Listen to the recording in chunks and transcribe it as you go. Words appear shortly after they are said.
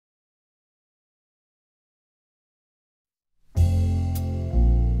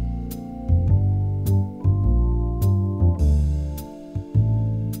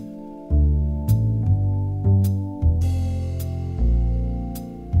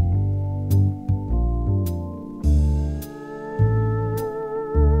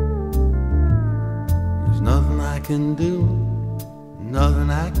can do, nothing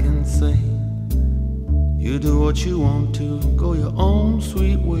I can say. You do what you want to, go your own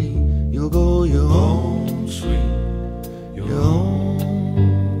sweet way. You'll go your own sweet, your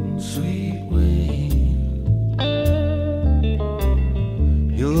own sweet way.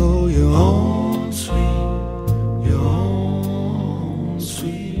 You'll go your own sweet, your own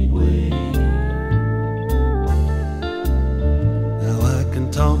sweet way. Now I can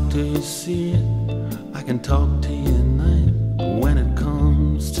talk till you see it, I can talk to you at night. But when it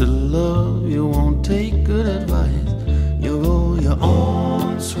comes to love, you won't take good advice. You'll go your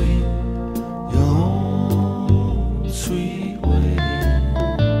own sweet, your own sweet way.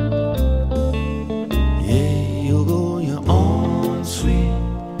 Yeah, you'll go your own sweet,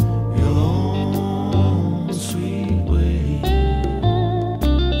 your own sweet way.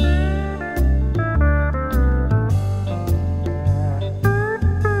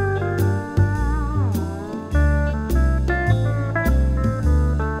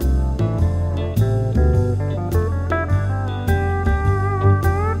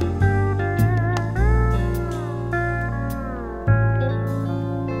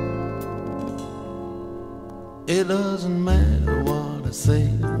 It doesn't matter what I say,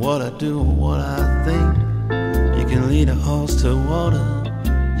 what I do, what I think. You can lead a horse to water,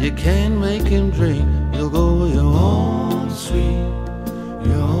 you can make him drink. You'll go your own sweet,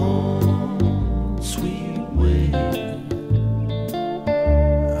 your own sweet way.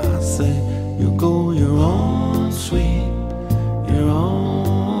 I say you'll go your own sweet, your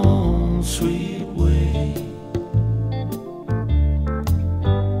own sweet way.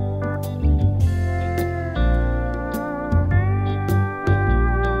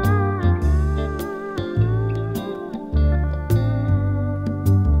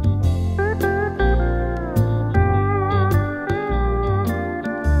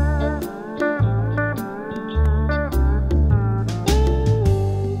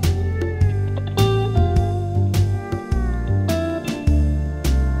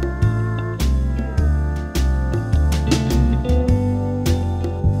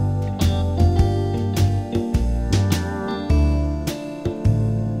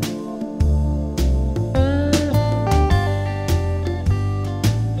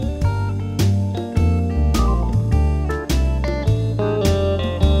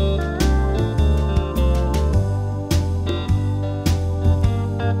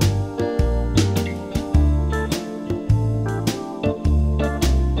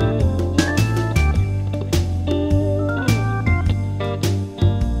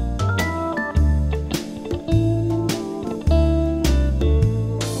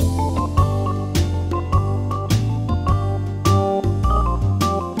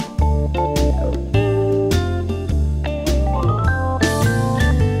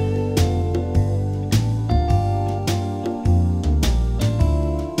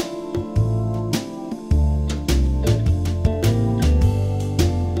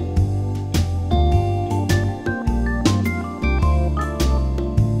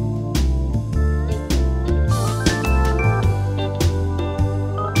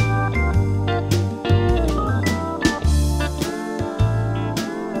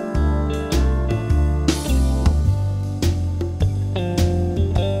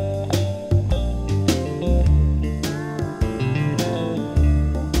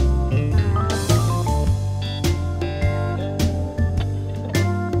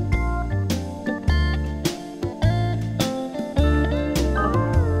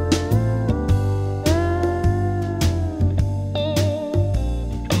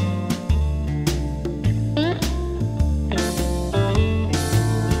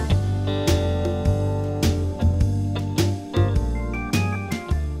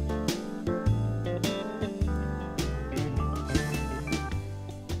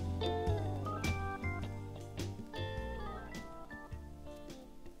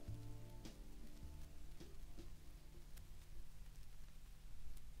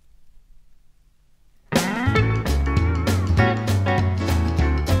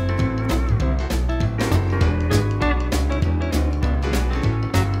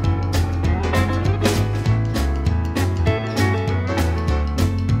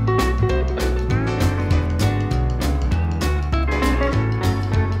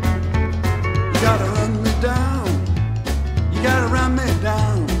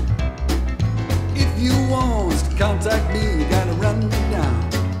 contact me, you gotta run me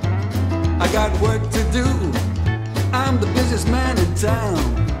down. I got work to do, I'm the busiest man in town.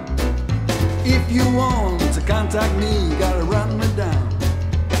 If you want to contact me, you gotta run me down.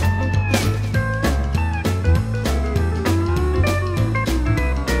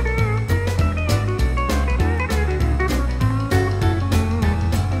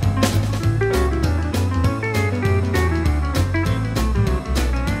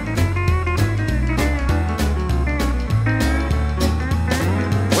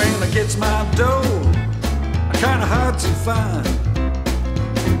 dough are kinda hard to find.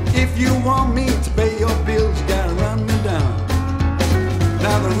 If you want me to pay your bills, you gotta run me down.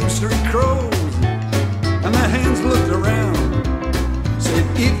 Now the rooster crows and the hens looked around, said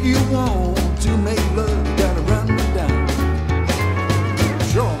if you want to make love, you gotta run me down.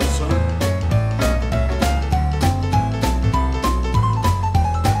 Sure, son.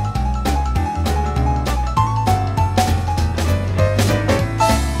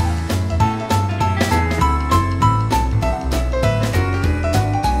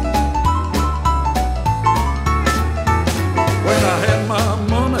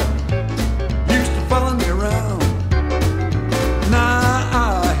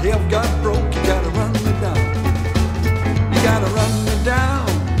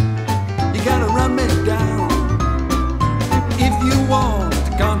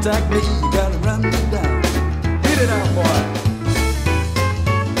 Contact me, you gotta run me down. Hit it out, boy.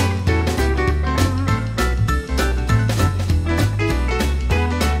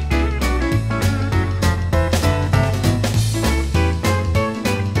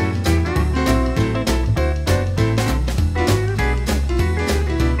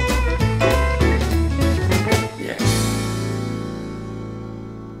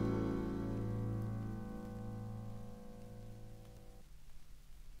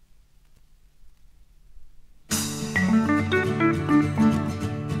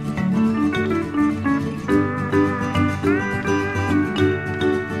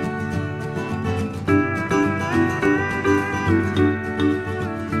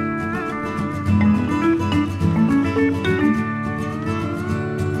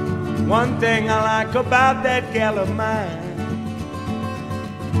 One thing I like about that gal of mine.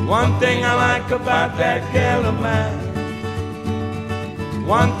 One thing I like about that gal of mine.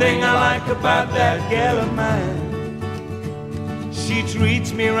 One thing I like about that gal of mine. She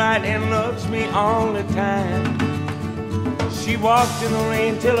treats me right and loves me all the time. She walked in the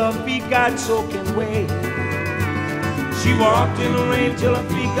rain till her feet got soaking wet. She walked in the rain till her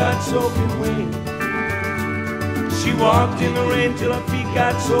feet got soaking wet. She walked in the rain till her feet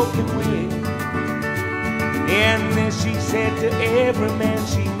got soaking wet. And then she said to every man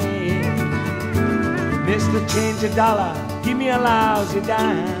she met, Mr. Change a dollar, give me a lousy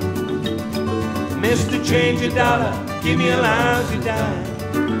dime. Mr. Change a dollar, give me a lousy dime.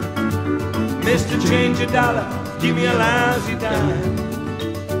 Mr. Change a dollar, give me a lousy dime.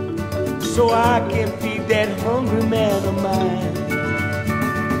 So I can feed that hungry man of mine.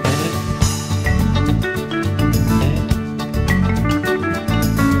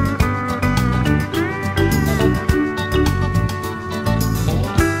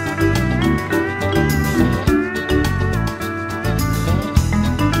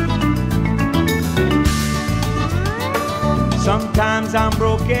 Sometimes I'm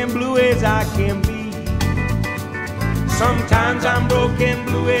broke and blue as I can be. Sometimes I'm broke and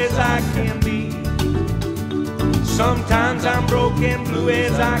blue as I can be. Sometimes I'm broke and blue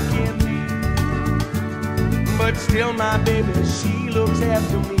as I can be. But still my baby, she looks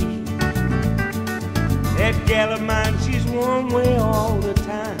after me. That gal of mine, she's one way all the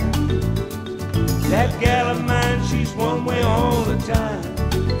time. That gal of mine, she's one way all the time.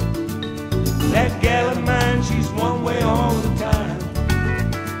 That gal of mine, she's one way all the time.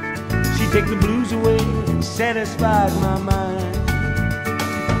 She take the blues away and satisfies my mind.